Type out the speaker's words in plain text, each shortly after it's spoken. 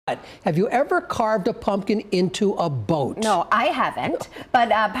Have you ever carved a pumpkin into a boat? No, I haven't, but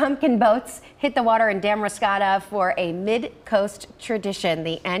pumpkin boats hit the water in Damariscotta for a mid-coast tradition.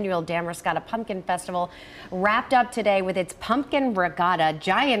 The annual Damariscotta Pumpkin Festival wrapped up today with its pumpkin regatta.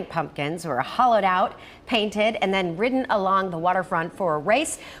 Giant pumpkins were hollowed out, painted, and then ridden along the waterfront for a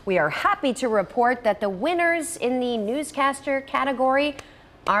race. We are happy to report that the winners in the newscaster category,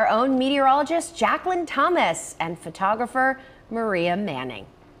 our own meteorologist Jacqueline Thomas and photographer Maria Manning.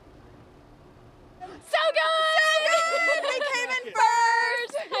 So good! We came in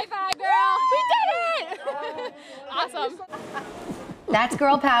first! High five, girl! We did it! Awesome. That's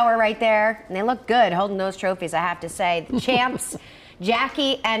girl power right there. And they look good holding those trophies, I have to say. The champs,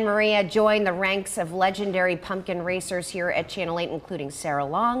 Jackie and Maria, joined the ranks of legendary pumpkin racers here at Channel 8, including Sarah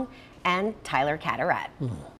Long and Tyler Catterat.